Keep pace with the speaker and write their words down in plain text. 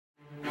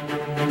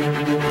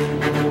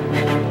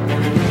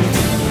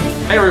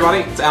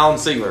everybody, it's Alan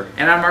Siegler.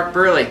 And I'm Mark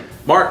Burley.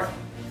 Mark,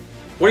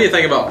 what do you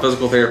think about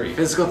physical therapy?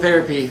 Physical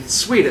therapy,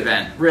 sweet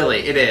event, really,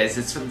 it is.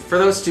 It's for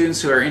those students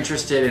who are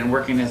interested in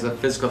working as a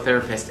physical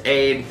therapist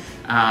aide.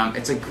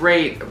 It's a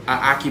great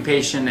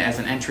occupation as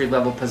an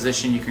entry-level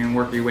position. You can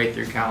work your way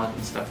through college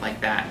and stuff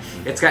like that.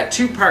 It's got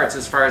two parts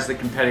as far as the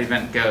competitive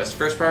event goes.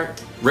 First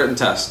part? Written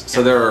test.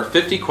 So there are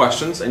 50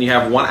 questions and you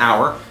have 1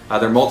 hour.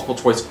 They're multiple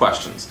choice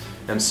questions.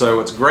 And so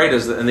what's great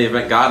is that in the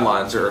event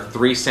guidelines there are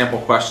 3 sample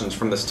questions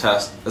from this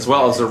test as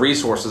well as the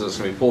resources it's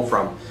going to be pulled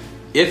from.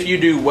 If you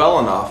do well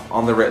enough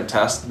on the written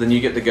test, then you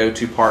get to go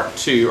to part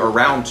 2 or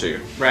round 2.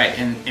 Right,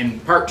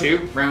 and part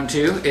 2, round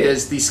 2,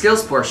 is the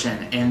skills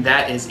portion, and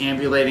that is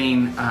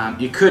ambulating.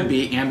 You could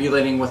be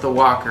ambulating with a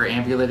walker,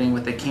 ambulating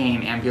with a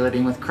cane,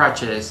 ambulating with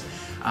crutches,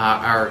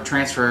 or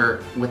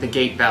transfer with a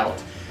gait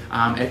belt.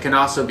 It can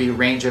also be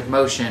range of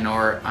motion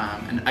or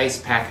an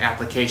ice pack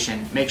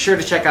application. Make sure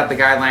to check out the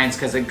guidelines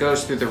because it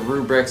goes through the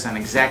rubrics on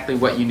exactly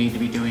what you need to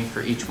be doing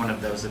for each one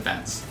of those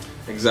events.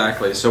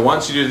 Exactly. So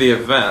once you do the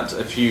event,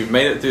 if you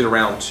made it through to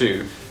round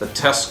 2, the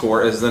test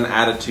score is then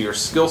added to your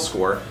skill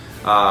score,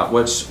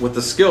 which with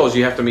the skills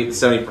you have to meet the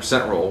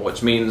 70% rule,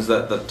 which means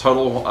that the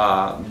total,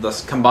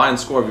 the combined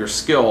score of your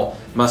skill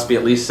must be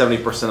at least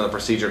 70% of the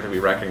procedure to be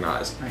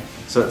recognized. Right.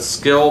 So it's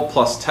skill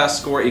plus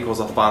test score equals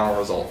a final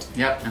result.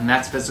 Yep, and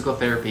that's physical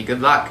therapy. Good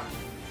luck.